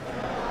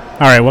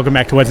All right, welcome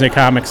back to Wednesday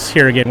Comics.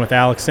 Here again with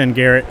Alex and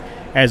Garrett.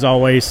 As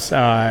always,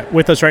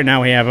 with us right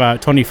now we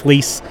have Tony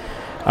Fleecs,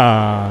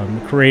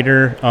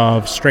 creator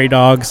of Stray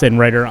Dogs and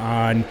writer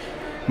on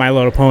My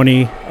Little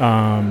Pony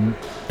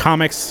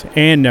comics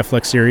and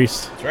Netflix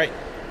series. That's right.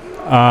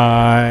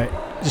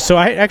 So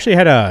I actually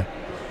had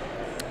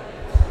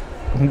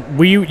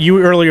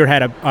you earlier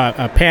had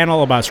a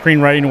panel about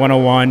Screenwriting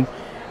 101,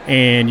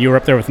 and you were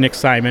up there with Nick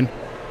Simon,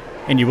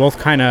 and you both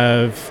kind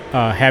of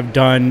have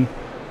done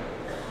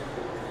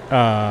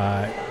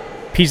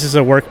pieces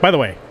of work. By the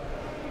way,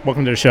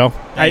 welcome to the show.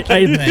 I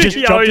just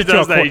He always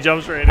does that. He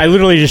jumps right in. I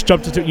literally just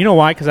jumped into. You know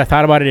why? Because I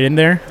thought about it in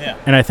there, Yeah.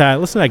 and I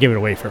thought, let's not give it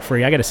away for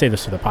free. I got to say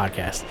this for the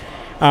podcast,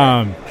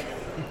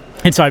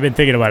 and so I've been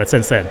thinking about it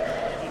since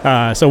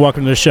then. So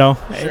welcome to the show.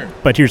 Sure.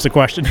 But here's the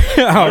question.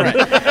 All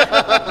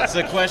right.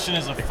 So the question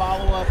is a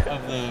follow-up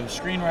of the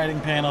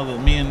screenwriting panel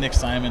that me and Nick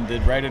Simon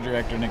did.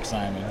 Writer-director Nick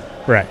Simon.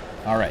 Right.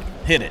 All right.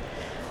 Hit it.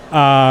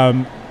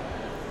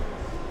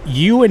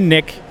 You and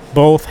Nick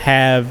both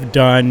have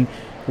done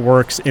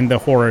works in the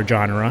horror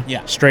genre.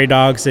 Yeah. Stray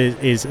Dogs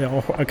is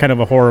a kind of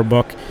a horror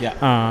book.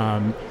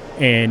 Yeah.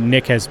 And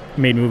Nick has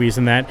made movies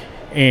in that.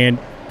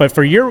 But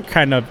for your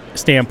kind of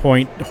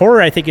standpoint,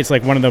 horror, I think it's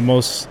like one of the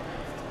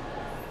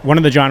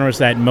genres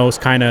that most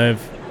kind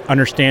of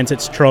understands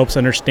its tropes,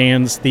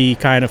 understands the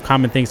kind of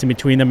common things in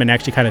between them, and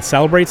actually kind of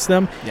celebrates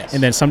them. Yes.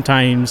 And then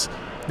sometimes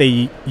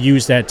they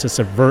use that to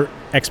subvert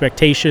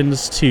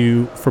expectations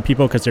for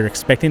people because they're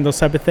expecting those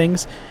type of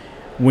things.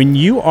 When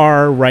you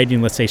are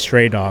writing, let's say,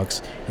 Stray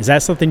Dogs, is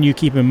that something you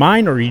keep in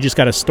mind, or you just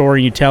got a story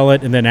and you tell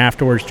it, and then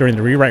afterwards during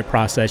the rewrite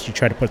process you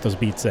try to put those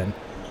beats in?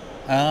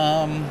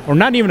 Or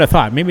not even a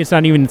thought. Maybe it's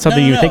not even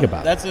something you think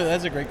about. That's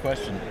a great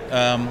question.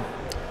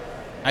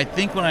 I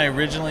think when I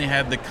originally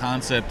had the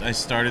concept, I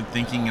started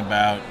thinking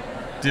about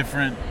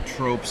different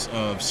tropes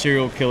of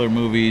serial killer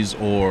movies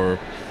or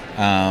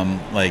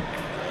like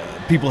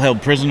people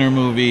held prisoner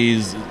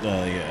movies.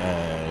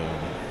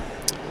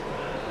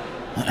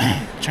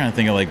 Trying to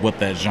think of like what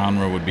that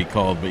genre would be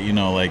called, but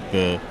like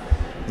the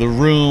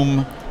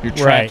room, you're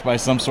trapped by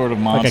some sort of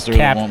monster like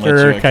that won't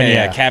let you.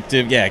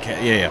 Captive.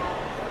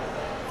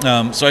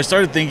 So I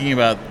started thinking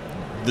about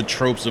the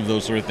tropes of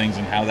those sort of things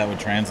and how that would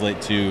translate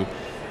to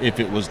if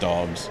it was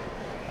dogs.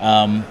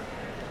 And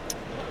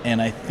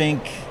I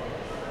think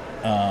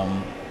I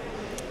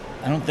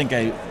don't think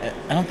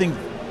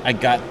I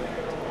got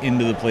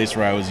into the place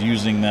where I was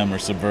using them or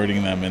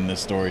subverting them in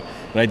this story,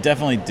 but I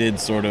definitely did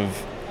sort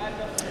of.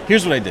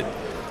 Here's what I did.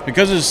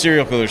 Because it's a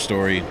serial killer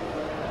story,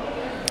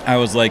 I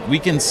was like, we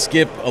can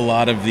skip a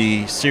lot of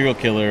the serial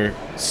killer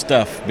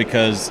stuff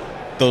because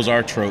those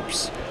are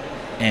tropes.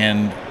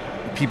 And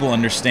people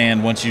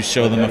understand once you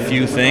show them a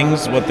few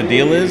things what the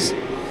deal is.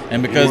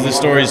 And because the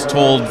story is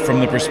told from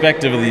the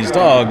perspective of these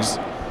dogs,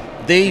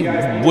 they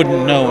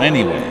wouldn't know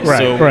anyway.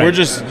 We're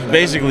just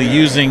basically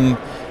using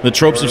the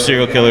tropes of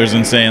serial killers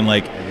and saying,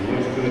 like,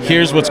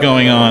 here's what's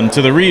going on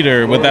to the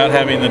reader without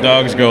having the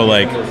dogs go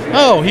like,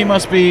 oh, he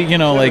must be,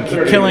 like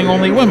killing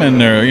only women,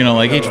 or,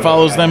 like he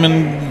follows them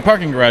in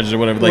parking garages or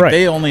whatever. Like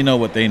They only know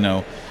what they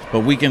know,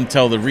 but we can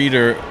tell the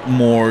reader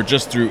more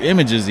just through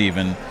images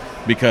even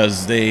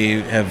because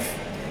they have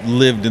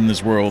lived in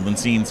this world and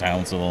seen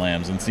Silence of the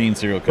Lambs and seen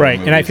serial killer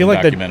movies and I feel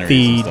like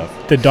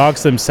the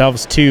dogs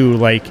themselves too,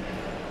 like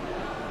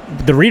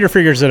the reader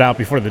figures it out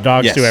before the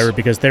dogs do ever,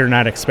 because they're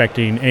not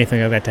expecting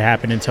anything like that to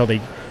happen until they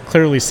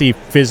clearly see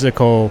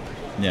physical,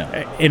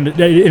 in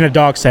a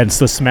dog sense,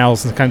 the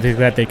smells and kind of things like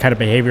that, the kind of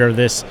behavior of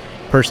this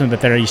person that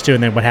they're used to,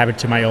 and then what happened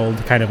to my old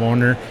kind of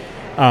owner.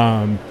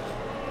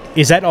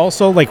 Is that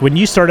also, like, when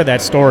you started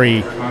that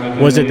story,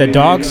 was it the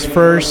dogs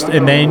first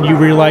and then you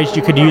realized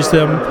you could use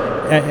them,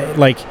 that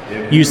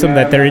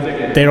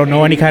they don't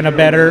know any kind of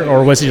better,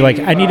 or was it like,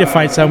 I need to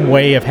find some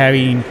way of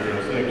having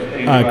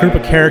a group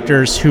of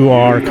characters who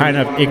are kind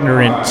of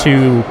ignorant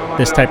to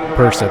this type of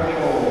person?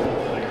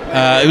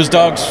 It was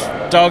dogs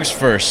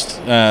first.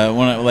 When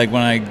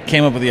I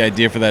came up with the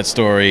idea for that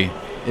story,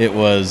 it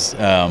was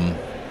I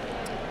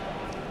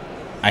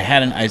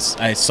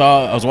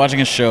was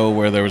watching a show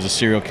where there was a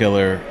serial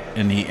killer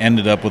and he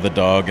ended up with a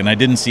dog, and I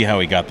didn't see how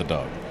he got the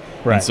dog.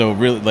 Right. And so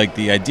really, like,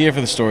 the idea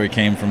for the story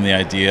came from the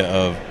idea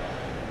of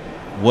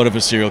what if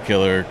a serial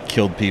killer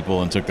killed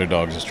people and took their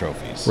dogs as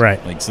trophies?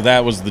 Right. Like, so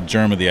that was the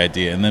germ of the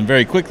idea, and then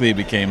very quickly it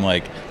became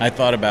like I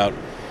thought about,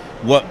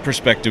 what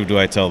perspective do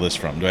I tell this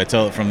from? Do I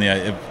tell it from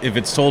if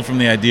it's told from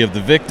the idea of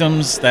the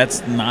victims,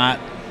 that's not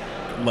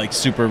like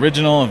super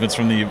original. If it's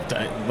from the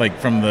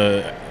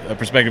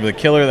perspective of the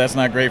killer, that's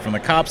not great. From the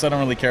cops, I don't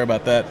really care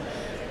about that.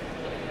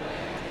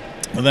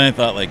 But then I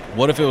thought, like,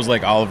 what if it was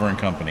like Oliver and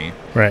Company?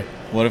 Right.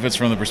 What if it's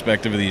from the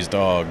perspective of these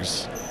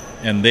dogs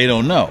and they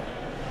don't know?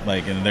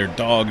 Like, and they're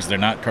dogs, they're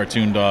not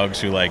cartoon dogs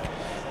who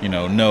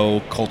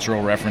know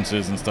cultural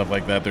references and stuff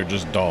like that. They're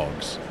just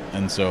dogs.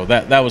 And so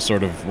that was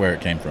sort of where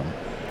it came from.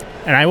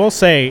 And I will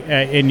say,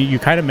 and you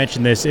kind of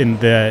mentioned this in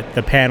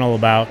the panel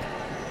about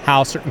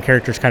how certain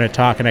characters kind of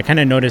talk, and I kind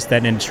of noticed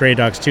that in Stray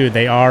Dogs too,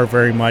 they are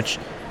very much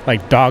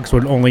like dogs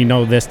would only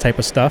know this type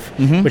of stuff,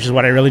 which is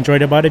what I really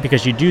enjoyed about it,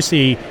 because you do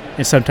see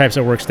in some types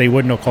of works they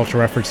would know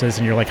cultural references,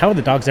 and you're like, how would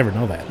the dogs ever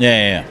know that?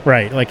 Yeah.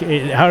 Right. Like,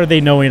 how are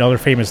they knowing other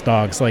famous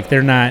dogs? Like, they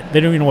don't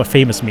even know what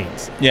famous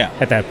means. Yeah.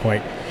 At that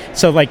point.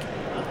 So, like,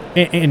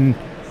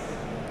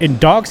 in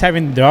dogs,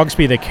 having dogs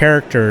be the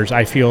characters,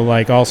 I feel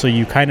like also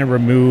you kind of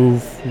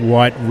remove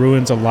what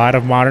ruins a lot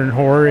of modern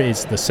horror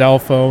is the cell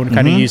phone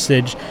kind of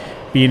usage,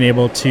 being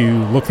able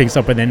to look things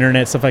up on the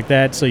internet, stuff like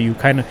that. So you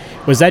kind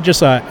of, was that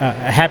just a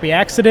happy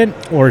accident,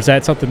 or is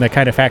that something that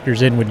kind of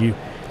factors in when you,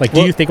 like,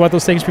 do you think about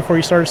those things before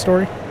you start a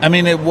story? I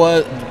mean, it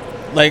was,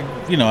 like,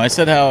 you know, I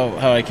said how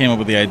I came up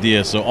with the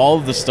idea. So all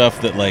of the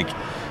stuff that, like,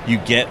 you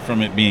get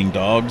from it being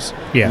dogs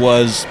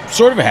was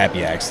sort of a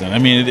happy accident. I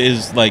mean, it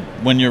is like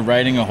when you're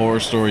writing a horror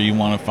story, you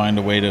want to find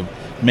a way to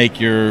make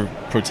your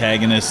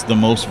protagonist the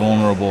most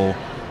vulnerable,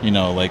 you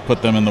know, like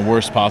put them in the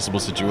worst possible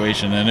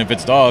situation. And if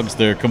it's dogs,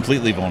 they're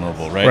completely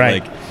vulnerable,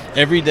 right? Like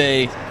every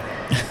day,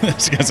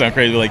 this is going to sound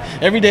crazy, but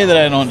like every day that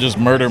I don't just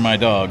murder my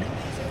dog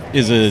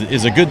is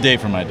a good day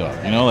for my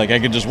dog. You know, like I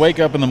could just wake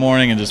up in the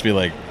morning and just be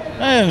like,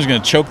 I'm just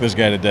going to choke this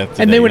guy to death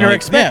today. And they wouldn't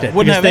expect it.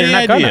 Wouldn't have any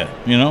idea.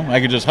 You know,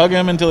 I could just hug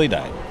him until he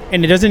died.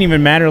 And it doesn't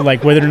even matter,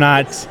 like, whether or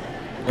not,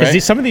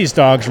 because some of these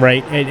dogs,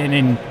 right,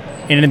 and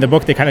in the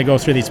book they kind of go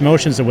through these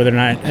motions of whether or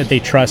not they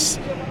trust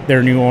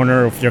their new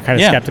owner, or if they're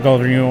kind of skeptical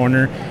of their new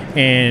owner.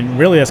 And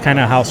really that's kind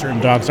of how certain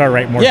dogs are,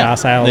 right? More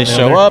docile. They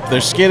show up, they're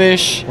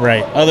skittish.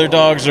 Right. Other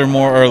dogs are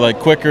like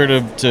quicker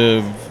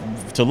to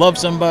love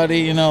somebody,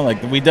 you know,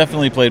 like we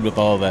definitely played with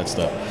all of that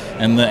stuff.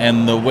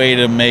 And the way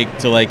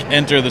to like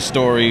enter the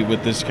story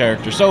with this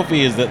character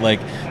Sophie is that, like,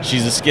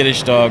 she's a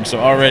skittish dog, so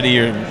already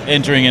you're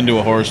entering into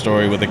a horror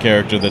story with a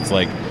character that's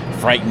like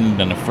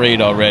frightened and afraid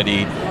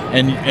already.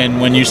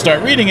 And when you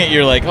start reading it,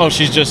 you're like, oh,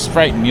 she's just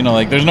frightened, you know,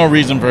 like there's no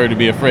reason for her to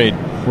be afraid.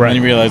 Right. And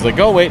you realize, like,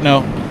 oh wait,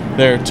 no,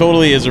 there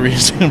totally is a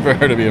reason for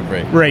her to be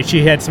afraid. Right.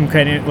 She had some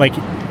kind of, like,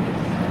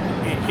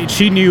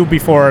 she knew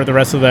before the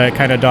rest of the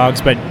kind of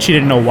dogs, but she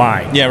didn't know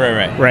why. Yeah,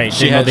 right. Right.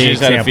 She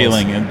just had a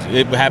feeling, and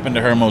it happened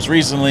to her most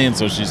recently, and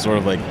so she's sort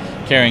of like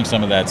carrying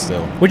some of that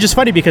still. Which is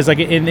funny because, like,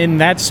 in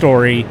that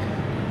story,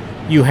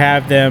 you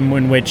have them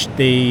in which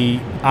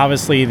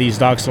obviously these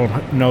dogs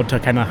don't know to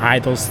kind of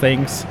hide those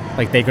things.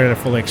 Like, they're going to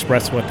fully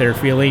express what they're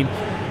feeling.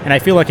 And I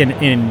feel like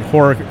in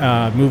horror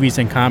movies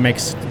and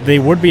comics, they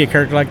would be a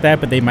character like that,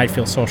 but they might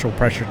feel social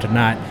pressure to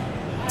not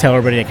tell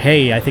everybody, like,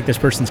 hey, I think this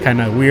person's kind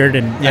of weird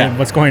and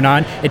what's going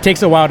on. It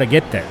takes a while to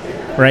get there,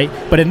 right?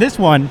 But in this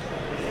one,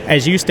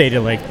 as you stated,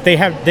 like, they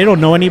don't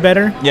know any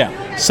better.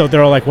 Yeah. So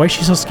they're all like, why is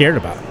she so scared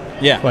about it?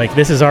 Yeah. Like,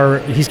 this is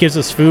he gives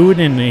us food,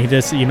 and he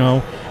just, you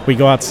know, we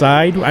go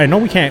outside. I know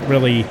we can't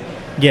really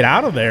get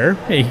out of there.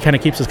 He kind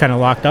of keeps us kind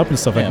of locked up and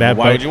stuff like that.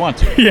 Why would you want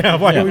to? Yeah,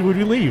 why would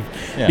we leave?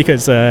 Yeah.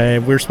 Because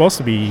we're supposed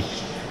to be,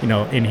 you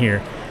know, in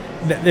here.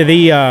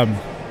 The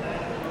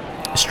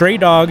Stray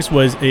Dogs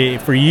was,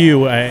 for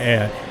you,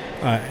 a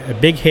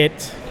big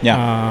hit.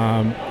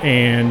 Yeah.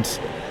 And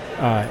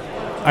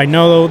I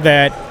know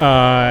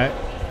that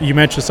you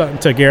mentioned something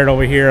to Garrett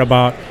over here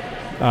about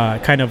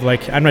kind of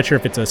like, I'm not sure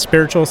if it's a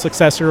spiritual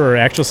successor or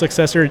actual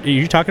successor. Are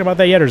you talking about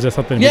that yet, or is that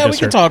something we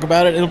can talk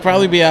about it. It'll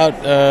probably be out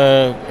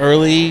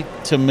early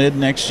to mid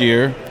next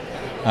year.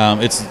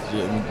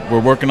 We're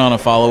working on a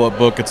follow-up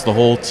book. It's the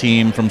whole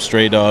team from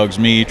Stray Dogs,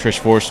 me, Trish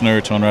Forstner,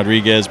 Tone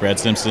Rodriguez, Brad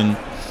Simpson.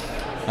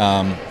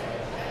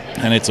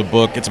 And it's a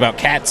book. It's about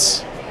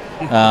cats.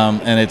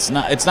 And it's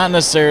not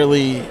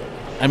necessarily,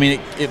 I mean,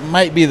 it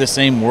might be the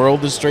same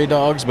world as Stray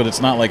Dogs, but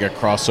it's not like a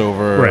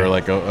crossover or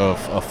like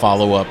a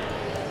follow-up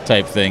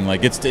type thing.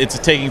 Like, it's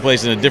taking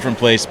place in a different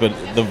place, but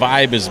the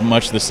vibe is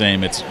much the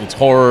same. It's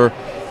horror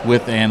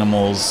with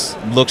animals.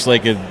 Looks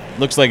like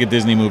a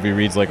Disney movie,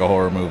 reads like a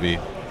horror movie.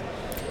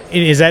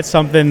 Is that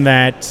something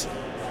that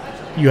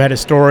you had a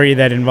story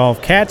that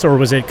involved cats, or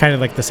was it kind of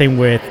like the same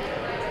with?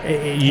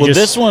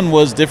 This one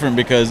was different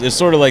because it's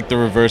sort of like the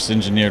reverse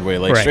engineered way.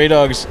 Like, Stray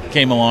Dogs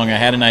came along, I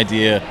had an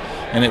idea,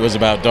 and it was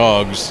about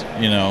dogs,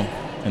 you know,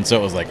 and so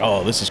it was like,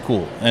 oh, this is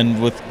cool.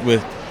 And with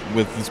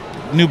this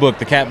new book,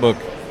 the cat book,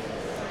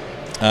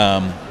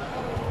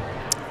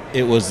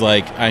 it was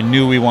like I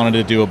knew we wanted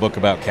to do a book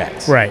about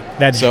cats. Right.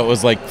 So it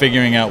was like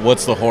figuring out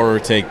what's the horror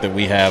take that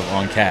we have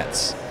on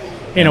cats.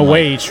 In a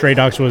way, Stray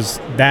Dogs was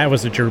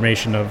the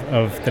germination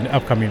of the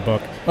upcoming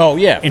book. Oh,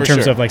 yeah, in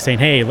terms of, like, saying,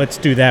 hey, let's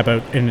do that,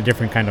 but in a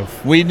different kind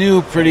of... We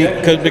knew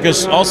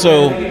because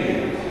also...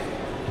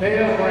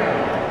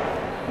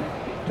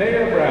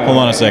 Hold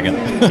on a second.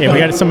 Yeah, we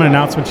got some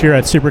announcements here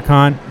at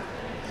SuperCon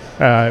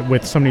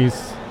with somebody's...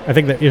 I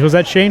think was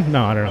that Shane?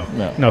 No, I don't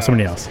know. No,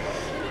 somebody else.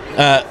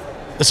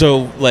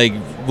 So, like,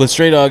 with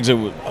Stray Dogs,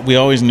 we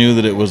always knew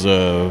that it was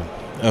a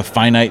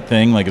finite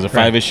thing, like it's a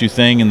 5-issue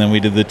thing, and then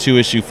we did the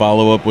 2-issue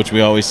follow-up, which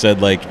we always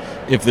said, like,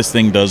 if this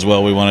thing does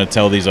well, we want to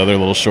tell these other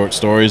little short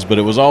stories, but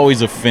it was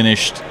always a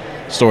finished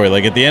story.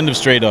 Like, at the end of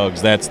Stray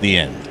Dogs, that's the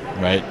end,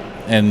 right?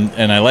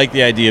 And I like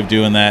the idea of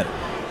doing that.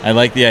 I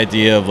like the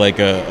idea of, like,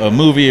 a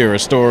movie or a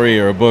story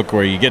or a book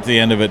where you get to the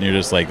end of it and you're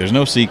just like, there's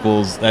no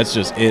sequels, that's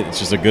just it, it's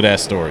just a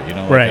good-ass story, you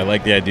know? Like, I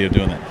like the idea of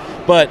doing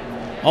that. But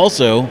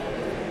Also,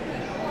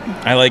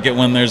 I like it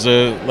when there's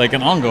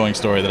an ongoing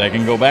story that I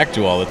can go back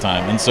to all the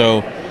time. And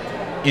so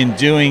in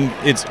doing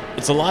it's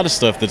a lot of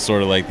stuff that's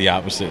sort of like the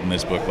opposite in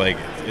this book. Like,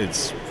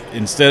 it's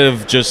instead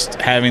of just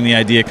having the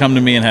idea come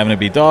to me and having it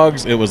be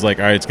dogs, it was like,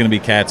 all right, it's going to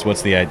be cats.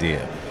 What's the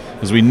idea?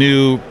 Because we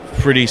knew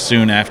pretty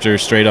soon after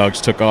Stray Dogs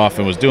took off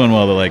and was doing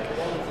well, that like,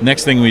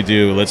 next thing we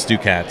do, let's do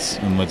cats,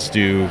 and let's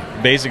do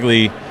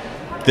basically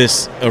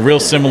a real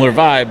similar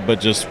vibe, but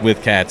just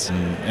with cats,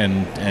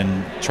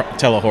 and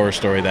tell a horror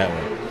story that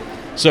way.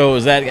 So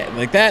is that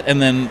like that?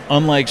 And then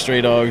unlike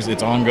Stray Dogs,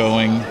 it's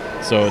ongoing.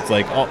 So it's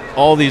like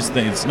all these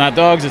things. It's not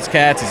dogs, it's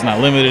cats. It's not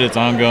limited, it's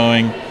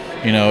ongoing.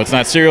 You know, it's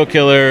not serial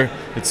killer.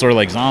 It's sort of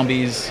like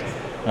zombies,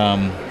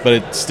 but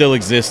it still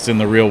exists in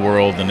the real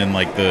world and in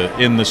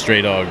the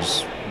Stray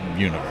Dogs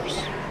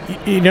universe.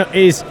 You know,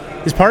 is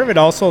part of it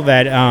also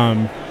that,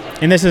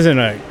 and this isn't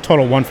a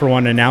total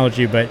one-for-one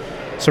analogy, but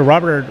so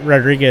Robert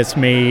Rodriguez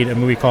made a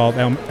movie called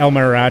El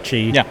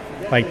Mariachi. Yeah.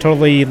 Like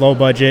totally low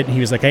budget. He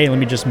was like, hey, let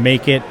me just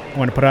make it. I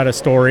want to put out a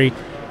story.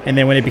 And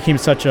then when it became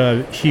such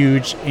a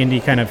huge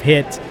indie kind of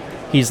hit,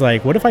 he's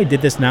like, what if I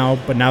did this now,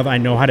 but now that I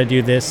know how to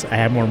do this, I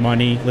have more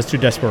money, let's do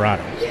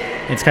Desperado.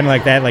 It's kind of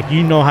like that. Like,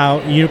 you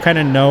kind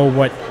of know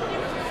what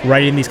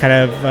writing these kind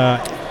of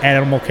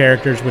animal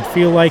characters would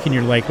feel like, and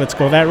you're like, let's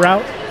go that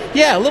route?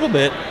 Yeah, a little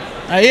bit.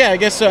 Yeah, I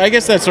guess so. I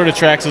guess that sort of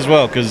tracks as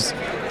well, because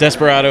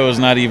Desperado is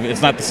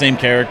it's not the same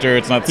character,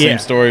 it's not the same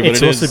story, but it's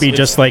supposed to be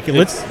just like,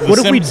 what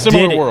if we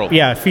did it? World.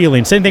 Yeah,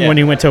 feeling. Same thing when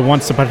he went to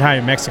Once Upon a Time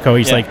in Mexico.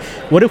 He's like,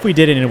 what if we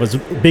did it and it was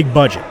big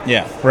budget?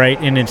 Yeah. Right?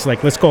 And it's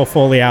like, let's go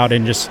fully out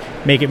and just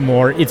make it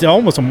more, it's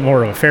almost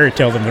more of a fairy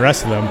tale than the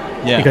rest of them,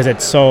 because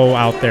it's so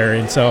out there.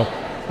 And so,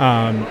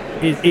 are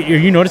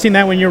you noticing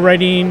that when you're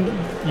writing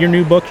your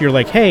new book? You're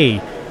like, hey,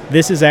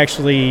 this is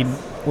actually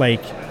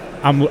like,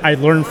 I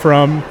learned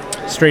from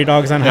Stray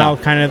Dogs on how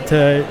kind of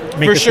to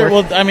make for this sure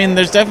work. Well, I mean,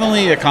 there's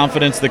definitely a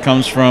confidence that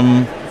comes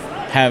from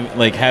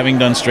having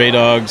done Stray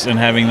Dogs and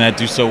having that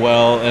do so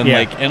well, and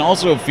and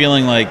also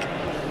feeling like,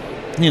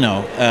 you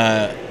know,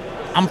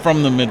 I'm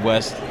from the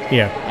Midwest.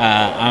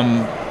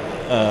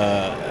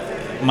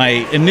 My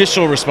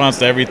initial response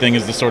to everything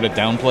is to sort of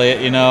downplay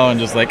it, you know, and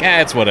just like,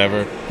 it's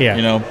whatever,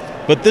 you know.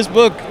 But this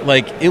book,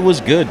 like, it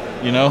was good,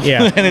 you know,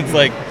 and it's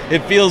like,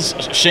 it feels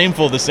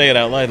shameful to say it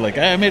out loud, like,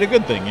 I made a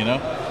good thing, you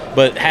know.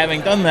 But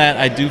having done that,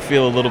 I do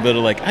feel a little bit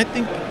of like, I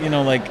think, you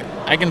know, like,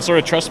 I can sort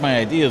of trust my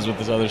ideas with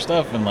this other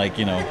stuff, and like,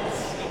 you know,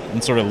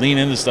 and sort of lean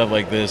into stuff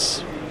like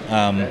this.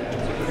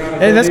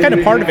 And that's kind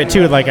of part of it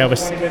too. Like I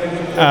was,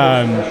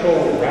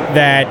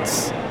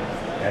 that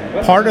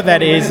part of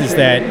that is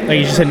that, like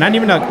you said, not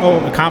even a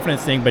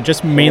confidence thing, but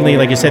just mainly,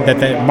 like you said, that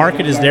the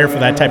market is there for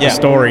that type of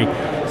story.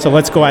 So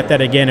let's go at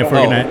that again if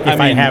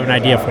I have an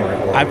idea for it.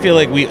 I feel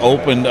like we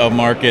opened a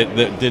market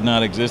that did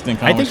not exist in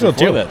comics before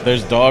too. that.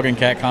 There's dog and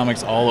cat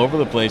comics all over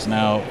the place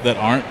now that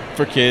aren't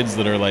for kids,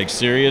 that are like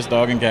serious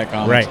dog and cat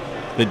comics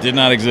that did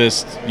not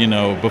exist, you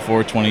know,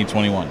 before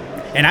 2021.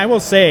 And I will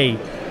say,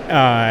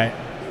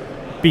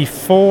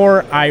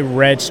 before I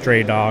read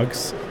Stray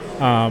Dogs,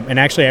 and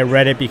actually I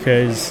read it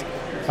because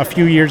a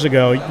few years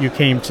ago you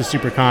came to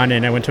SuperCon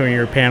and I went to one of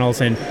your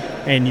panels,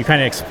 and you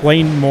kind of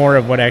explained more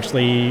of what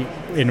actually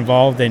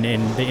involved and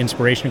the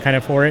inspiration kind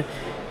of for it.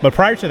 But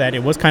prior to that,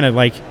 it was kind of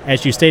like,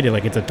 as you stated,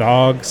 like it's a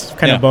dogs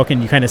kind of book,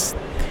 and you kind of,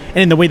 and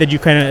in the way that you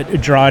kind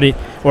of draw it,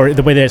 or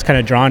the way that it's kind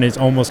of drawn, is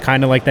almost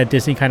kind of like that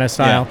Disney kind of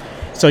style.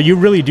 So you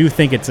really do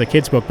think it's a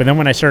kid's book. But then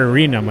when I started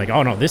reading, I'm like,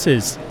 oh no, this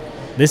is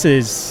it's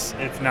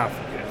not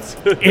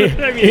for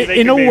kids.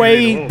 In a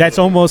way, that's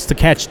almost to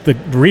catch the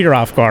reader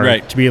off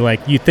guard, to be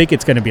like, you think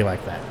it's going to be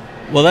like that.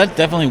 Well, that's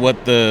definitely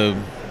what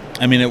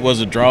it was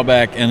a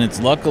drawback, and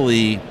it's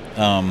luckily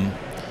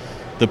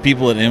the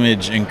people at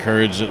Image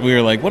encouraged it. We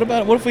were like, what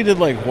if we did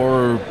like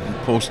horror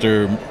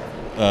poster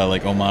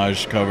like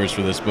homage covers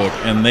for this book?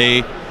 And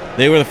they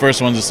were the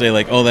first ones to say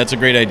like, oh, that's a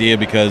great idea,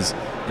 because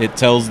it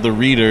tells the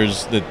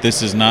readers that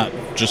this is not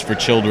just for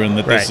children,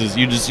 that this is,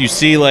 you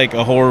see like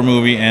a horror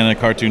movie and a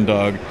cartoon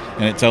dog,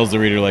 and it tells the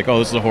reader like, oh,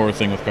 this is a horror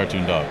thing with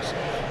cartoon dogs,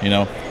 you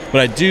know.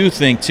 But I do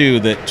think too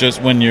that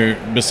just when you're,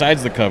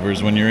 besides the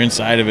covers, when you're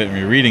inside of it and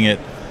you're reading it,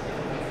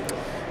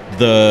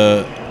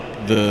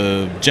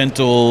 the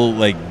gentle,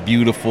 like,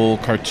 beautiful,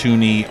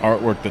 cartoony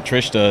artwork that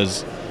Trish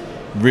does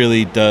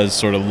really does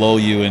sort of lull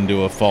you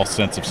into a false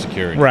sense of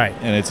security. Right.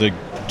 And it's a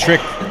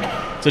trick.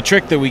 It's a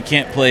trick that we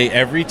can't play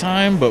every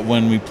time, but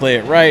when we play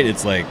it right,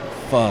 it's like,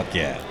 fuck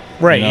yeah.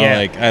 Right. You know,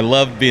 like, I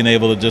love being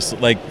able to just,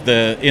 like,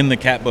 in the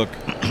cat book,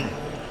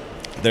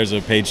 there's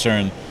a page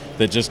turn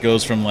that just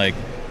goes from like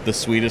the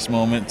sweetest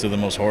moment to the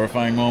most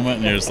horrifying moment,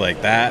 and you're just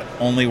like, that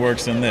only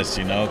works in this,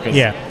 you know?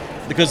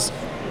 Because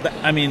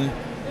I mean,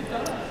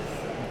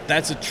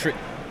 that's a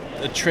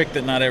trick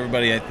that not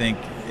everybody, I think,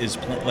 is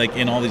like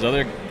in all these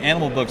other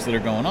animal books that are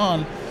going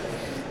on.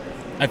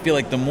 I feel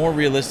like the more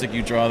realistic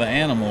you draw the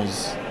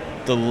animals,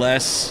 the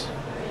less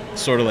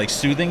sort of like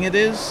soothing it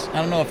is.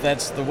 I don't know if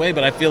that's the way,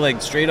 but I feel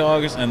like Stray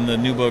Dogs and the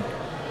new book,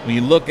 when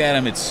you look at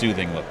them, it's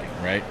soothing looking,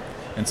 right?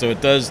 And so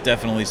it does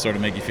definitely sort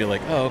of make you feel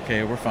like, oh,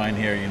 okay, we're fine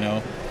here, you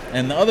know?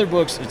 And the other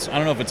books, I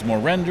don't know if it's more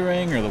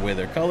rendering or the way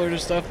they're colored or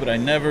stuff, but I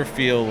never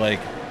feel like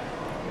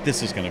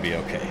this is going to be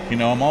okay.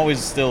 I'm always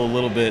still a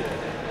little bit.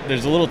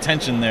 There's a little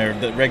tension there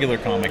that regular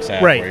comics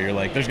have, where you're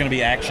like, there's going to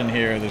be action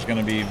here. There's going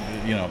to be,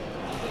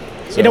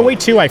 So. In a way,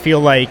 too, I feel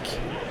like,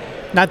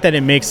 not that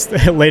it makes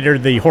later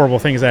the horrible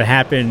things that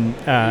happen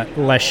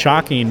less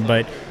shocking,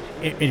 but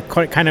it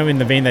kind of in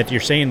the vein that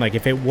you're saying, like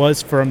if it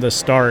was from the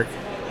start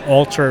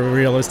ultra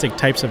realistic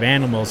types of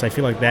animals, I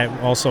feel like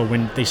that also,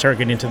 when they start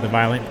getting into the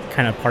violent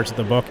kind of parts of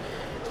the book,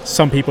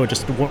 some people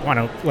just want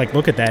to like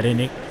look at that,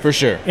 and for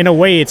sure. In a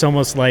way, it's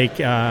almost like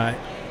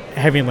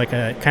having like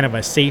a kind of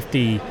a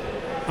safety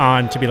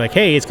on to be like,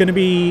 hey, it's going to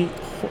be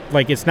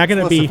like it's not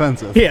going to be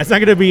offensive. Yeah, it's not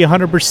going to be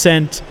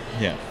 100%.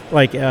 Yeah.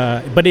 Like,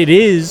 but it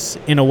is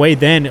in a way.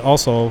 Then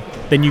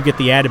you get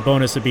the added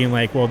bonus of being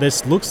like, well,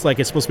 this looks like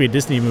it's supposed to be a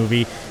Disney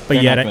movie, but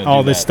They're yet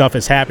all this stuff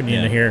is happening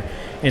in here,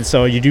 and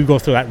so you do go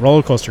through that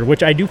roller coaster,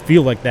 which I do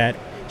feel like that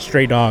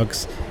Stray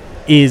Dogs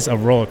is a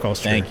roller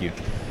coaster. Thank you.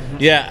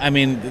 Yeah, I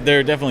mean, there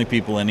are definitely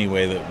people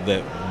anyway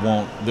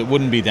that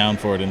wouldn't be down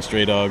for it in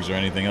Stray Dogs or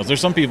anything else.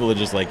 There's some people that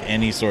just like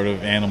any sort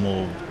of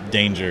animal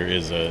danger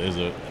is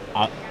a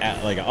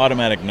like an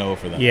automatic no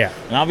for them. Yeah.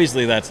 And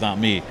obviously that's not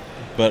me,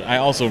 but I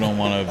also don't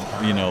want to,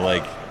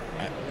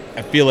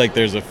 I feel like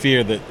there's a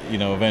fear that,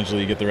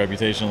 eventually you get the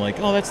reputation like,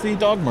 oh, that's the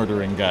dog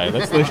murdering guy.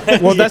 That's the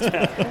Well,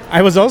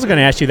 I was also going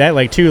to ask you that,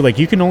 like, too, like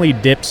you can only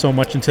dip so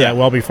much into that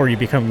well before you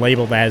become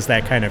labeled as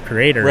that kind of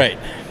creator. Right.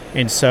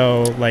 And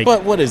so, like...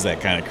 But what is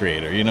that kind of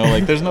creator?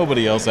 Like, there's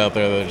nobody else out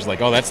there that's like,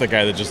 oh, that's the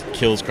guy that just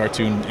kills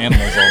cartoon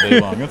animals all day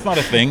long. That's not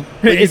a thing.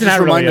 It's just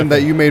remind them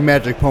that you made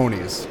magic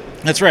ponies.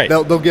 That's right.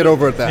 They'll get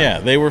over at that. Yeah,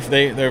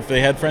 they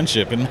had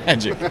friendship and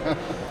magic.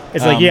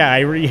 It's like,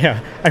 I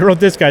wrote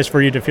this, guys,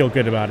 for you to feel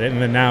good about it,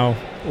 and then now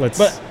let's...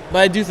 But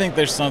I do think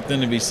there's something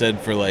to be said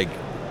for, like,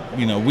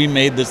 we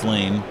made this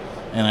lane,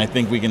 and I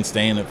think we can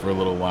stay in it for a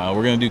little while.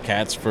 We're going to do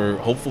cats for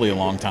hopefully a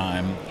long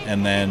time,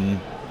 and then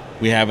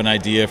we have an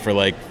idea for,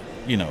 like,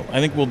 I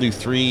think we'll do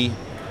 3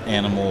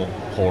 animal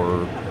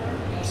horror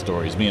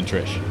stories, me and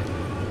Trish.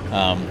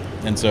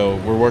 And so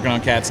we're working on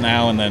cats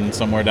now, and then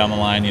somewhere down the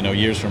line,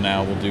 years from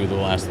now, we'll do the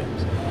last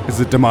things. Is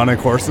it demonic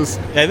horses?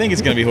 I think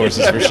it's going to be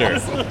horses for sure.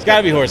 It's got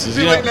to be horses.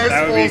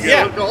 That would be good.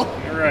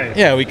 Yeah. You're right.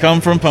 Yeah, we come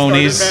from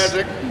ponies.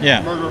 Magic,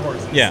 Murder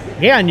horses. Yeah.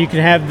 Yeah, and you can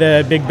have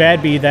the big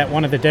bad be that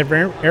one at the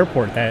Denver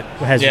airport that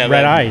has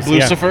red eyes.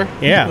 Lucifer?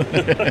 Yeah.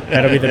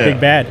 That'll be the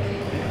big bad.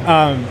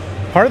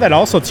 Part of that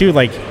also, too,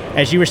 like,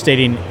 as you were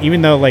stating,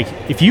 even though, like,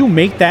 if you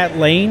make that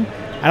lane,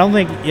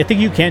 I think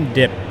you can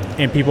dip,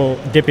 and people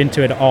dip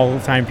into it all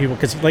the time.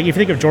 Because, like, if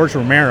you think of George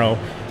Romero,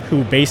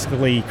 who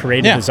basically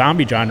created the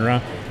zombie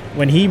genre,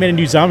 when he made a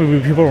new zombie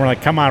movie, people were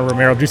like, come on,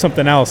 Romero, do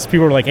something else.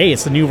 People were like, hey,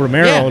 it's the new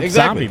Romero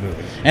zombie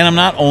movie. And I'm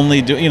not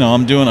only doing,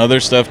 I'm doing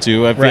other stuff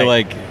too. I feel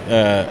like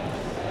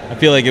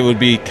it would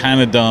be kind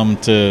of dumb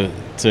to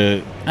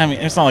I mean,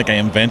 it's not like I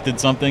invented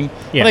something,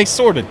 but I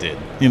sort of did,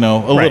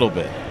 a little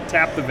bit.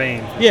 Tap the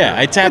vein. Yeah,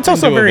 I tapped. It's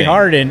also into very a vein.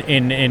 hard in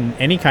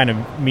any kind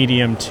of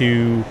medium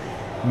to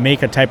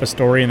make a type of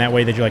story in that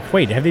way that you're like,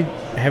 wait, they have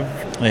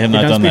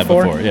not done that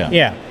before.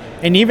 Yeah.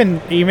 And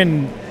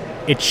even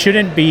it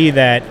shouldn't be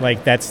that,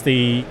 like, that's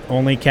the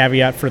only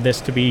caveat for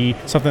this to be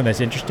something that's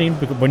interesting.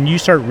 Because when you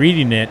start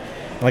reading it,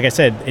 like I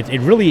said,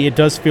 it really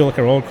does feel like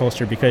a roller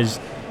coaster, because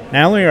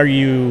not only are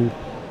you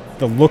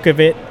the look of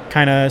it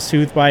kind of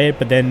soothed by it,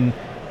 but then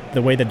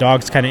the way the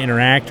dogs kind of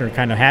interact are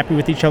kind of happy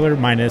with each other,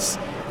 minus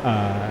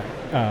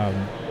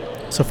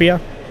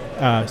Sophia,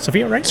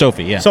 right?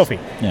 Sophie, yeah. Sophie.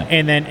 Yeah.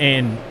 And then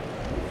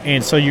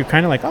and so you're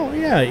kind of like, oh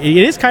yeah, it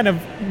is kind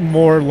of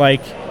more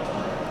like,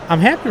 I'm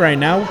happy right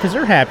now because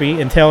they're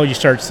happy, until you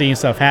start seeing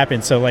stuff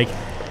happen. So, like,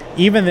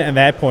 even at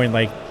that point,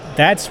 like,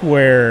 that's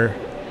where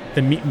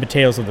the meat and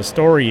potatoes of the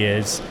story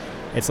is.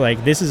 It's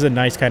like, this is a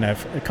nice kind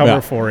of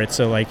cover for it.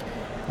 So, like,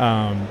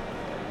 I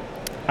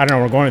don't know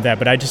where we're going with that,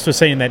 but I just was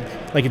saying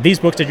that, like, these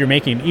books that you're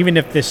making, even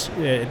if this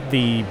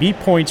the beat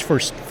points for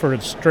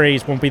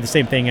Strays won't be the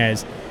same thing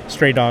as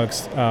Stray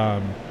Dogs,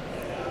 or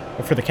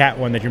for the cat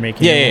one that you're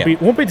making,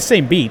 won't be the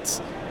same beats.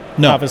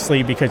 No.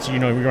 Obviously, because,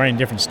 you're writing a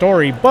different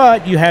story,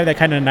 but you have that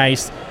kind of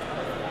nice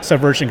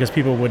subversion, because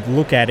people would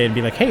look at it and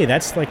be like, hey,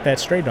 that's like that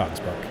Stray Dogs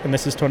book, and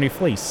this is Tony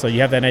Fleecs. So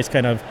you have that nice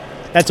kind of,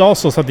 that's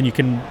also something you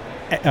can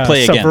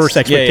play subvert against.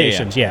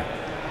 expectations.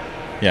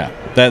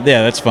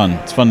 That's fun.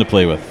 It's fun to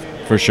play with,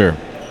 for sure.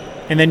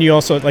 And then you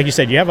also, like you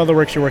said, you have other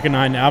works you're working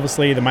on.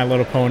 Obviously, the My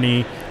Little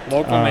Pony,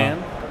 Local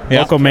Man.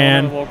 Local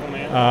Man. Local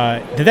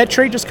Man. Did that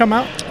trade just come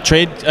out?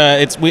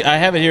 I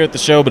have it here at the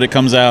show, but it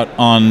comes out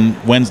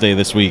on Wednesday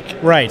this week.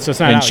 Right, so it's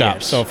not in out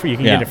shops. yet. So you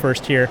can get it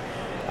first here.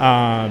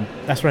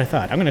 That's what I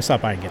thought. I'm going to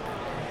stop by and get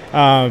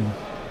that.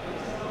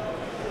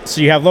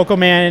 So you have Local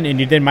Man, and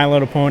you did My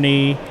Little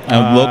Pony.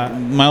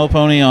 My Little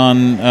Pony on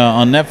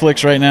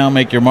Netflix right now.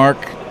 Make your mark.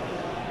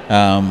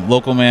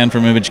 Local Man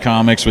from Image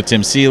Comics with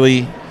Tim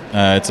Seeley.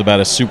 It's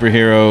about a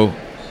superhero,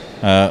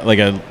 like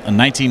a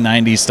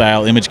 1990s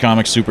style Image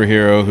Comics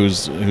superhero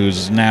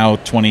who's now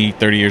 20,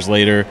 30 years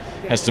later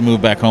has to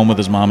move back home with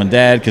his mom and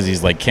dad because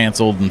he's, like,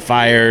 canceled and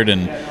fired,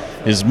 and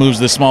moves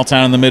to this small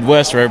town in the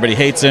Midwest where everybody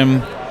hates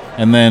him,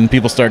 and then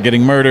people start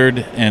getting murdered,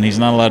 and he's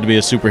not allowed to be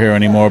a superhero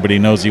anymore, but he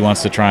knows he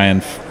wants to try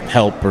and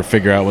help or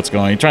figure out what's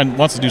going on.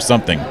 Wants to do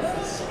something.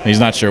 He's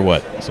not sure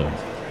what. So,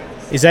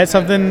 is that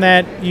something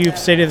that you've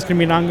stated is going to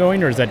be an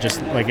ongoing, or is that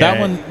just like that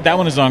one? That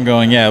one is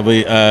ongoing. Yeah,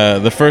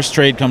 the first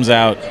trade comes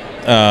out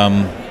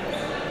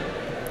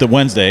the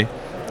Wednesday,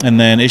 and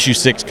then issue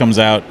 6 comes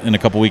out in a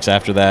couple weeks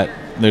after that.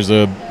 There's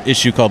a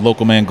issue called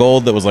Local Man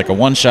Gold that was like a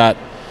one-shot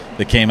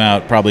that came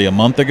out probably a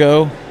month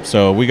ago.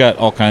 So we got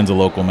all kinds of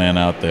Local Man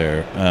out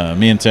there.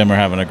 Me and Tim are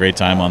having a great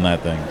time on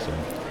that thing. So.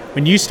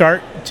 When you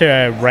start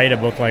to write a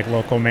book like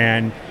Local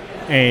Man,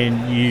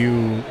 and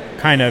you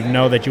kind of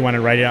know that you want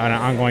to write it on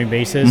an ongoing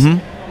basis,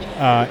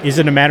 is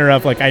it a matter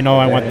of like, I know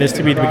I want this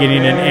to be the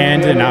beginning and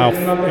end, and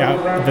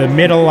the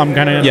middle I'm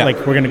gonna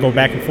like we're gonna go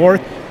back and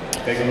forth?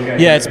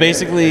 Yeah, it's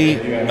basically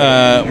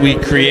we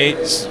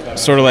create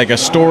sort of like a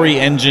story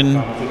engine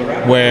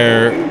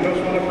where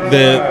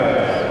the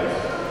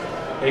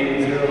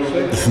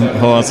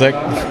hold on a sec.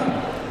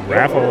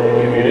 Raffle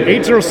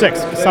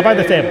 806. Stop by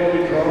the table.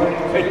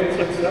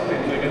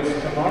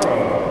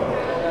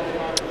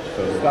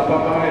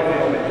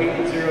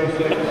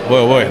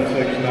 Whoa.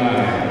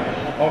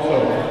 Also,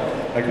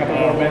 a couple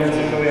more minutes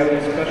until we have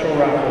a special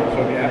raffle.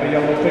 So if you have a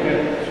yellow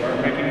ticket, start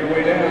making your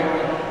way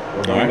down.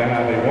 We're going to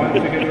have a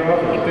 1-ticket draw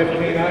for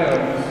 15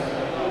 items.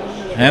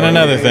 And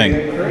another thing.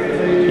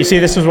 You see,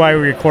 this is why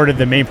we recorded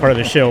the main part of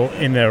the show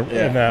in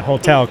the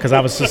hotel, because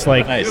I was just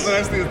like, Nice.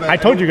 I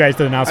told you guys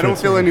the I announcement.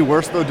 don't feel any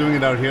worse, though, doing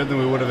it out here than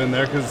we would have in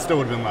there, because it still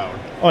would have been loud.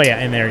 Oh,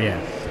 yeah, in there, yeah.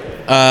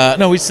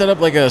 No, we set up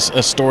like a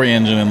story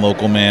engine in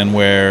Local Man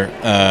where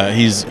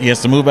he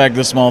has to move back to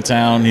the small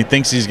town. He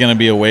thinks he's going to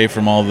be away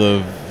from all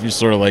the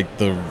sort of like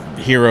the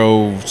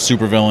hero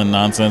supervillain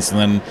nonsense, and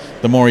then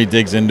the more he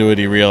digs into it,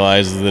 he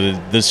realizes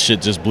that this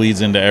shit just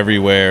bleeds into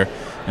everywhere,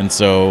 and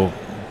so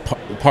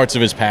parts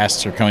of his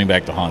past are coming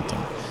back to haunt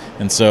him.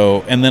 And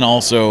then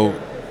also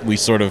we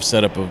sort of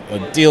set up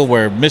a deal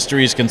where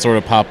mysteries can sort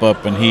of pop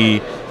up, and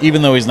he,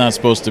 even though he's not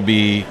supposed to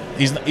be,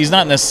 he's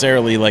not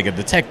necessarily like a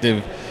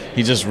detective.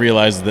 He just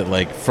realizes that,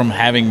 like, from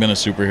having been a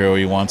superhero,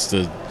 he wants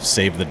to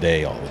save the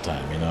day all the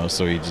time, you know?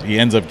 So he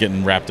ends up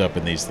getting wrapped up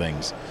in these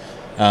things.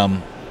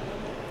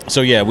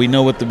 So, yeah, we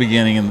know what the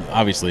beginning, and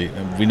obviously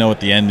we know what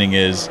the ending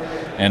is.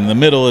 And the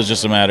middle is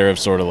just a matter of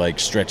sort of, like,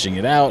 stretching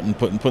it out and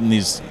putting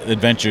these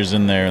adventures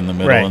in there in the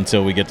middle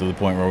until we get to the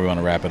point where we want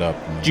to wrap it up.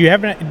 Do you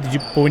have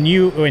when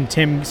you and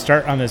Tim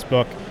start on this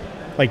book,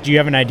 like, do you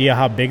have an idea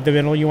how big the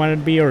middle you want it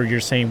to be, or you're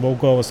saying we'll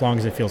go as long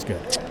as it feels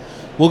good?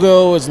 We'll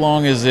go as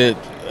long as it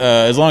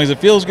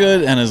feels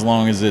good, and as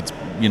long as it's,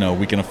 you know,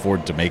 we can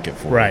afford to make it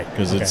for it.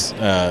 Because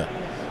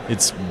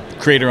it's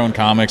creator-owned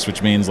comics,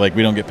 which means like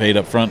we don't get paid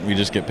up front. We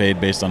just get paid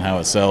based on how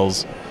it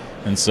sells.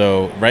 And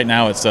so right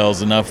now it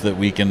sells enough that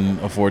we can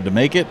afford to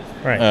make it.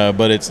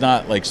 But it's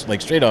not like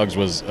Stray Dogs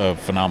was a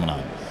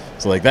phenomenon.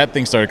 So like that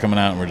thing started coming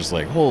out, and we're just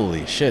like,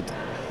 holy shit,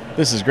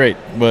 this is great.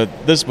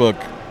 But this book,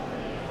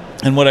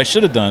 and what I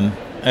should have done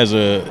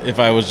if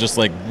I was just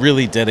like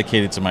really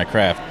dedicated to my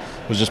craft,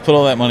 was just put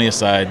all that money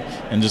aside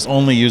and just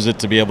only use it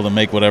to be able to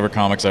make whatever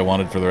comics I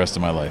wanted for the rest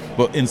of my life.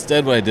 But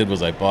instead what I did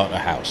was I bought a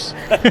house.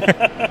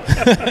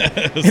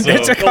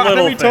 That's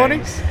economy,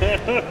 Tony.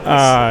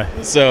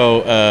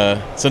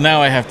 So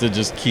now I have to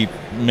just keep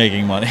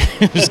making money.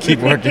 Just keep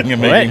working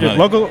and making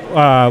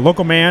money.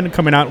 Local Man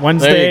coming out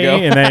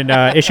Wednesday, and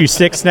then issue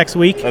 6 next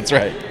week. That's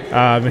right.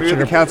 Maybe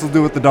the cats will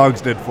do what the dogs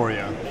did for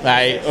you.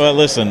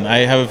 Listen, I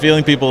have a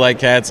feeling people like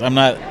cats. I'm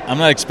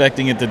not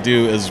expecting it to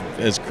do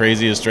as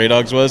crazy as Stray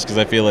Dogs was, because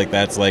I feel like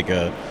that's like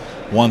a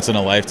once in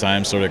a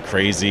lifetime sort of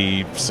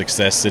crazy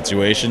success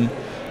situation.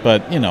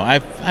 But you know, I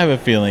have a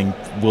feeling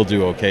we'll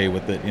do okay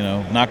with it. You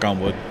know, knock on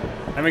wood.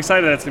 I'm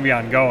excited that's going to be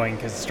ongoing,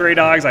 because Stray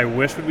Dogs I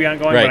wish would be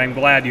ongoing, but I'm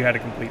glad you had a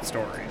complete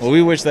story. Well,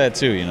 we wish that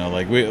too. You know,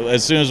 like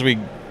as soon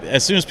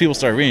as people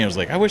start reading, I was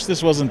like, I wish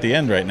this wasn't the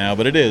end right now,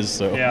 but it is.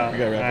 So we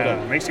gotta wrap it up.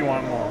 It makes you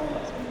want more.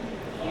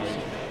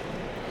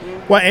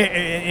 Well,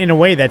 in a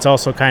way, that's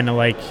also kind of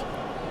like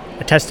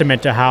a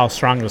testament to how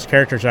strong those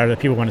characters are, that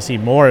people want to see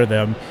more of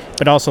them.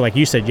 But also, like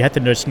you said, you have to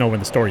just know when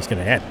the story's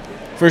going to end.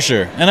 For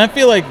sure. And I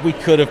feel like we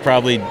could have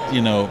probably,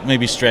 you know,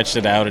 maybe stretched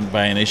it out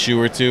by an issue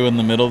or two in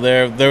the middle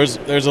there. There's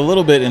a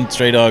little bit in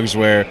Stray Dogs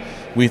where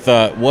we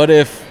thought, what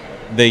if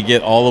they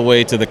get all the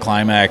way to the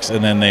climax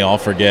and then they all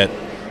forget,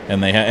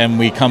 and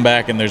we come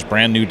back and there's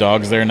brand new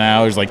dogs there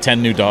now. There's like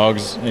 10 new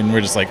dogs, and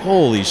we're just like,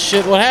 holy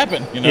shit, what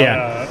happened? You know?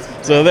 Yeah.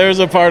 So there's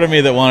a part of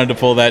me that wanted to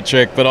pull that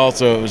trick, but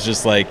also it was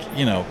just like,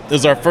 you know,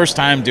 this is our first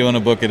time doing a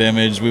book at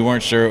Image. We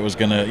weren't sure it was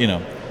going to, you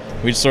know,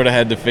 we just sort of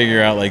had to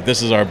figure out, like,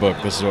 this is our book.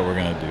 This is what we're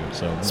going to do.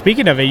 So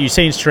speaking of it, you're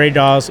saying Stray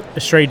Dogs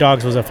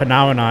was a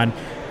phenomenon,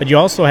 but you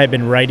also had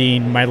been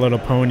writing My Little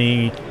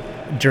Pony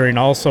during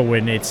also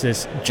when it's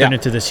turned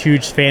into this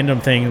huge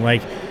fandom thing.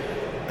 Like,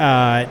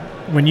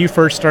 when you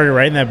first started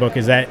writing that book,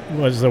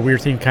 was a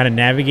weird thing to kind of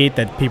navigate,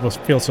 that people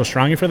feel so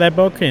strongly for that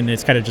book, and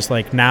it's kind of just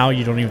like now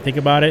you don't even think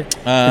about it?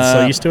 It's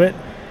so used to it?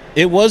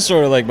 It was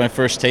sort of like my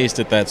first taste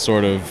at that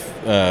sort of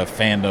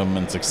fandom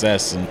and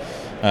success, and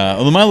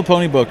The My Little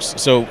Pony books.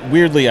 So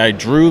weirdly, I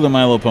drew the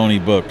My Little Pony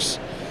books.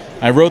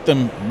 I wrote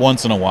them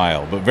once in a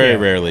while, but very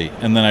rarely.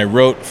 And then I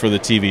wrote for the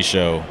TV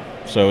show.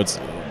 So it's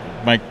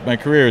my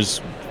career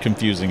is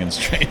confusing and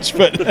strange,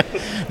 but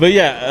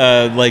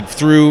like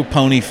through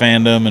pony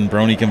fandom and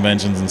brony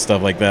conventions and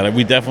stuff like that,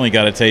 we definitely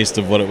got a taste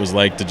of what it was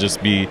like to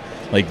just be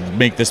like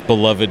make this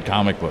beloved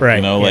comic book.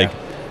 Right,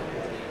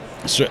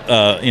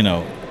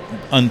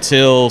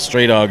 until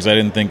Stray Dogs, I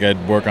didn't think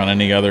I'd work on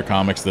any other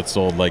comics that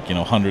sold like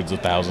hundreds of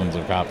thousands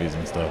of copies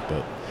and stuff.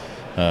 But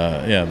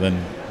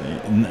then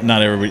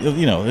not everybody,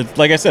 it's,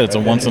 like I said, it's a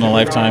once in a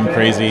lifetime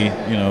crazy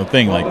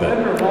thing like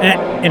that.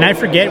 And I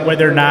forget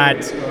whether or not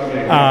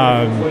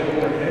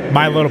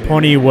My Little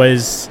Pony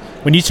was,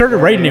 when you started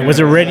writing it, was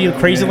it already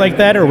crazy like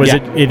that, or was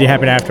it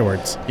happened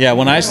afterwards? Yeah,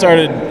 when I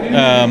started,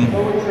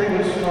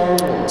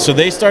 so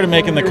they started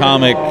making the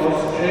comic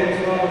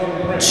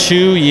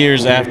 2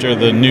 years after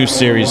the new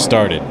series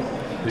started.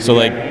 So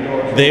like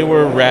they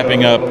were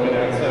wrapping up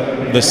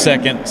the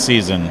second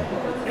season.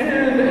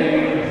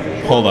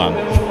 Hold on.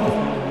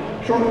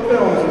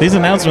 These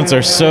announcements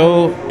are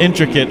so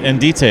intricate and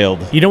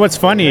detailed. You know what's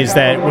funny is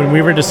that when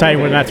we were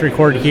deciding whether or not to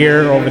record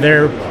here or over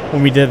there,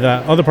 when we did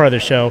the other part of the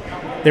show,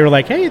 they were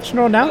like, "Hey, it's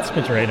no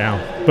announcements right now."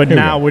 But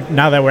now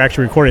that we're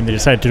actually recording, they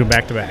decided to do them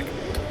back to back.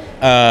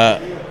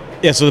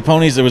 So the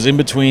Ponies, it was in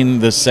between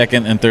the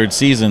second and third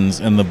seasons,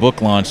 and the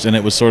book launched, and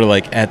it was sort of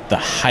like at the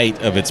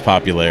height of its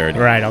popularity.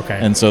 Right, okay.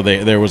 And so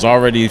there was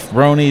already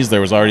bronies, there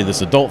was already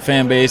this adult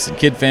fan base and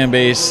kid fan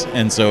base,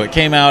 and so it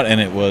came out, and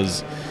it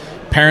was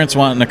parents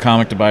wanting a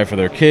comic to buy for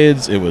their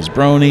kids, it was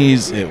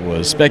bronies, it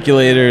was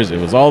speculators,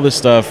 it was all this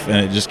stuff,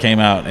 and it just came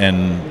out,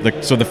 and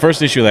so the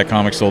first issue of that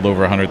comic sold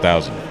over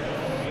 100,000.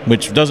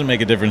 Which doesn't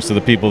make a difference to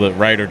the people that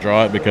write or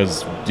draw it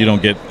because you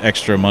don't get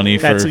extra money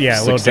for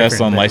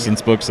success on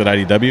licensed books at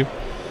IDW.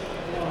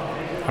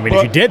 I mean,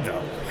 if you did,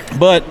 though.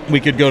 But we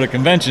could go to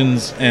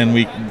conventions, and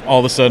all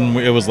of a sudden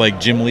it was like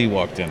Jim Lee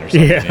walked in or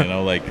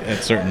something, like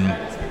at certain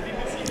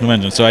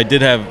conventions. So I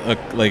did have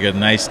a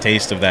nice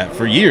taste of that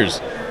for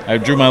years. I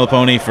drew My Little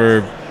Pony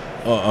for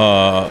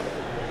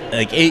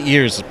like 8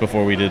 years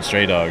before we did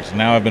Stray Dogs.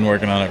 Now I've been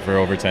working on it for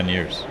over 10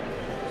 years.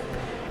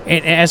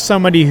 And as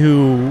somebody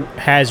who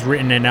has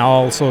written and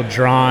also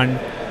drawn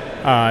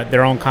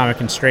their own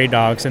comic in Stray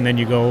Dogs, and then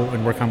you go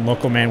and work on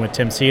Local Man with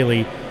Tim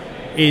Seeley,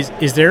 is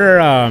there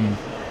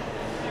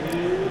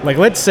like,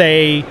 let's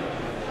say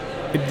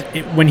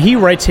when he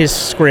writes his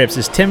scripts,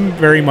 is Tim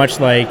very much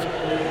like,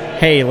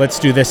 hey, let's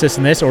do this,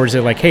 and this, or is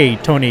it like, hey,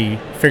 Tony,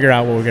 figure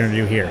out what we're going to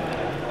do here?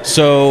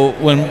 So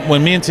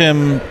when me and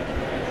Tim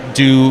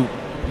do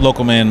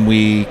Local Man,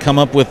 we come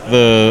up with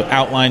the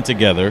outline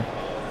together.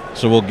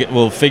 So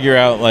we'll figure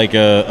out like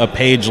a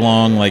page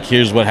long, like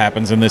here's what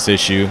happens in this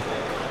issue.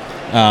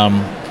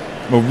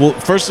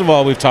 First of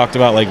all, we've talked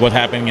about like what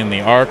happened in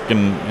the arc,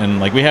 and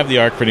like we have the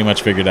arc pretty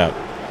much figured out.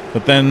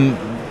 But then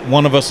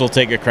one of us will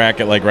take a crack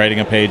at like writing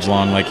a page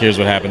long, like here's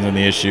what happens in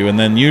the issue, and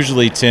then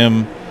usually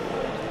Tim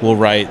will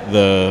write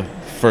the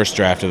first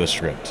draft of the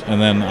script, and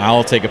then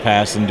I'll take a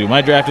pass and do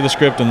my draft of the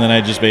script, and then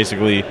I just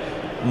basically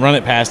run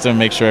it past him,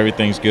 make sure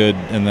everything's good,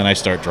 and then I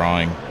start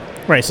drawing.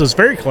 Right, so it's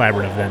very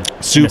collaborative then.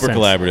 Super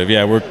collaborative,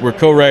 yeah. We're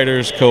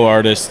co-writers,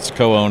 co-artists,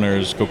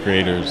 co-owners,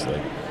 co-creators.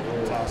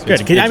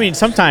 Like, good. I mean,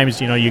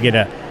 sometimes you get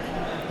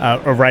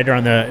a writer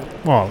on the.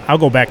 Well, I'll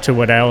go back to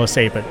what I always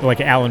say, but like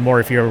Alan Moore,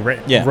 if you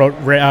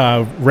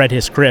read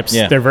his scripts,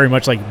 they're very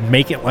much like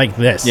make it like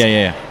this.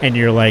 Yeah. And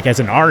you're like, as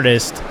an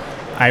artist,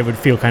 I would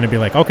feel kind of be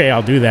like, okay,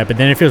 I'll do that, but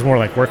then it feels more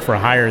like work for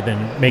hire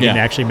than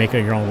actually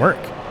making your own work.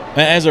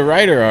 As a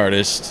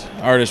artist,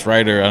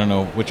 writer, I don't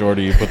know which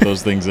order you put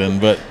those things in,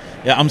 but.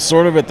 Yeah, I'm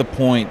sort of at the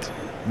point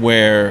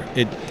where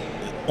it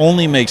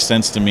only makes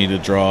sense to me to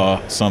draw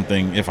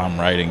something if I'm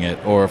writing it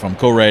or if I'm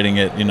co-writing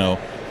it,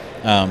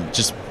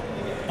 just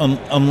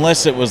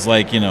unless it was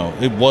like,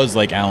 it was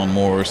like Alan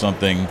Moore or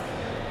something.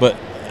 But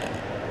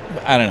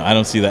I don't know. I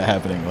don't see that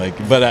happening.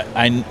 But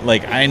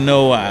I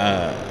know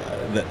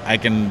that I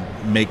can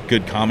make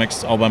good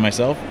comics all by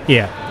myself.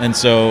 Yeah. And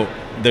so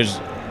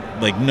there's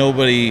like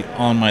nobody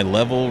on my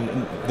level.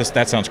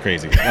 That sounds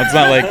crazy. That's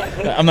not like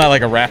I'm not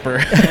like a rapper.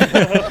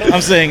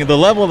 I'm saying the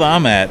level that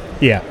I'm at.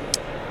 Yeah.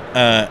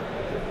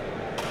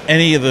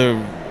 Any of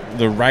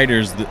the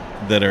writers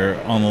that are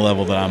on the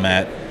level that I'm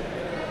at,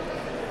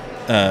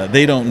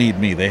 they don't need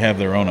me. They have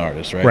their own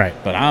artists, right? Right.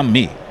 But I'm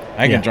me.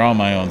 I can draw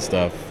my own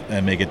stuff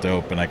and make it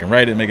dope, and I can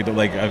write it, and make it dope.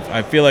 Like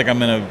I feel like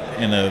I'm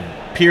in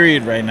a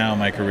period right now in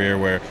my career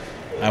where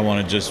I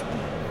want to just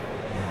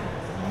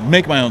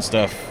make my own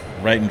stuff.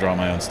 Write and draw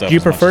my own stuff. Do you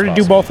prefer to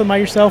do both of them by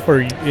yourself, or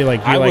you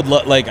like? I would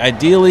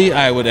ideally,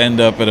 I would end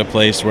up at a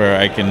place where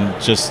I can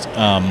just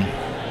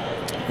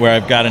where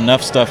I've got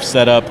enough stuff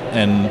set up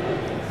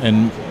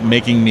and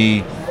making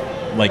me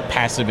like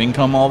passive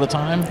income all the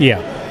time. Yeah.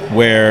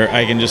 Where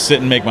I can just sit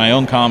and make my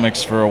own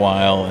comics for a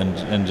while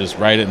and just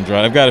write it and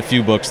draw it. I've got a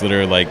few books that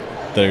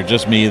are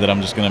just me that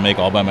I'm just going to make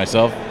all by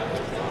myself.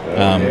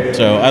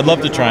 So I'd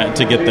love to try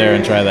to get there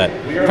and try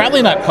that.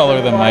 Probably not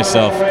color them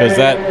myself because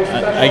that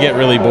I get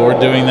really bored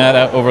doing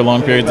that over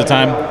long periods of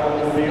time.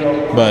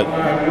 But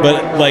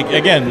like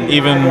again,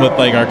 even with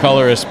like our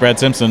colorist Brad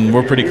Simpson,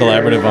 we're pretty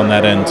collaborative on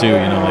that end too. You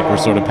know, like we're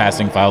sort of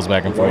passing files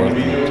back and forth.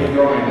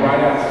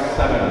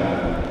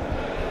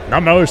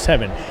 Number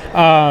 7.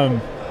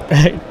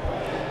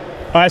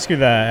 I'll ask you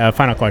the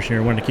final question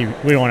here.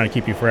 We don't want to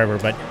keep you forever,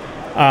 but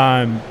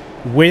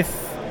with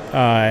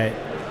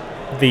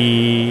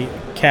the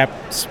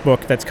Cap's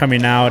book that's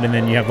coming out, and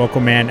then you have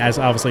Local Man, as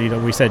obviously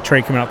we said,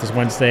 trade coming out this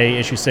Wednesday,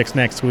 issue 6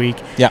 next week.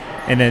 Yeah.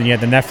 And then you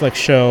have the Netflix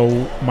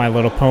show, My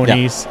Little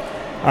Ponies.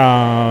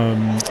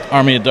 Yeah.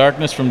 Army of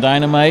Darkness from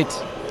Dynamite.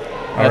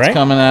 That's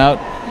coming out.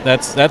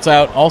 That's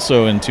out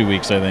also in 2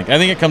 weeks, I think. I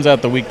think it comes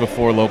out the week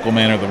before Local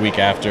Man or the week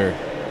after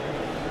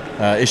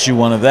issue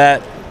 1 of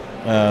that.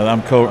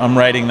 I'm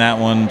writing that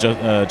one.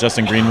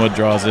 Justin Greenwood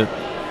draws it.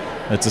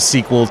 It's a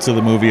sequel to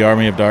the movie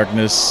Army of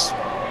Darkness.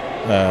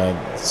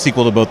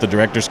 Sequel to both the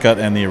director's cut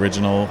and the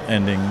original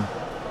ending,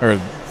 or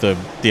the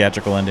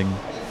theatrical ending.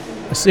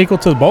 A sequel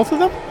to both of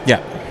them?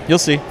 Yeah, you'll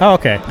see. Oh,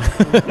 okay.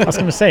 I was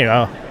going to say,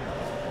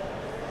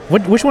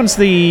 which one's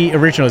the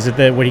original? Is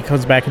it when he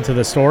comes back into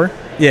the store?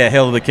 Yeah,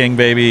 Hail to the King,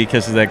 baby,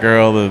 kisses that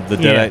girl, the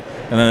deadite.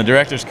 And then the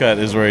director's cut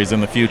is where he's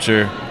in the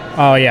future.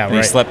 Oh, yeah, and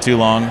he slept too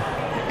long.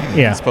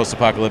 Yeah. It's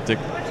post-apocalyptic.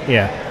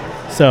 Yeah.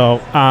 So,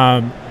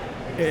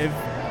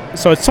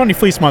 so it's Tony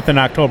Fleecs month in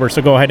October,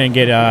 so go ahead and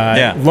get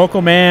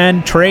Local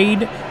Man,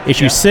 Trade,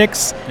 issue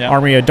 6,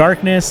 Army of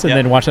Darkness, and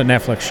then watch the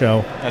Netflix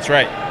show. That's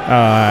right.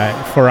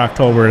 For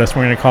October. That's what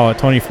we're going to call it,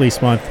 Tony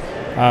Fleecs month.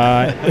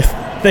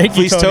 Thank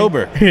you,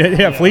 Fleecetober.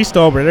 Yeah,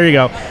 Fleecetober. There you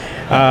go.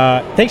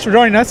 Thanks for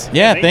joining us.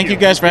 Yeah, thank you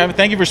guys for having.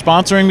 Thank you for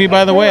sponsoring me,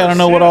 by the way. I don't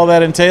know what all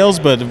that entails,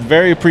 but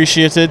very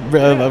appreciated.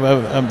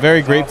 I'm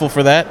very grateful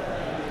for that.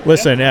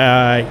 Listen,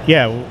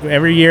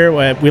 every year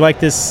we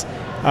like this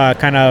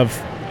kind of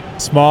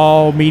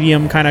small,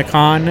 medium kind of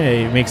con.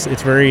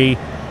 It's very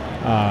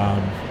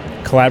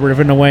collaborative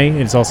in a way.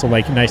 It's also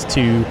like nice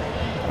to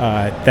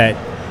that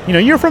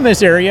you're from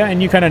this area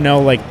and you kind of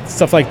know like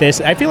stuff like this.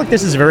 I feel like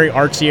this is a very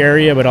artsy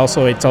area, but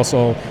also it's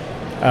also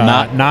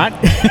not.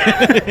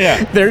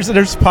 Yeah.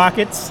 There's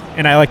pockets,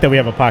 and I like that we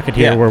have a pocket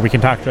here where we can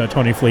talk to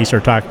Tony Fleecs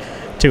or talk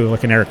to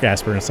like an Eric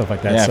Gasper and stuff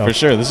like that. Yeah, for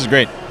sure. This is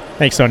great.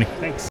 Thanks, Tony. Thanks.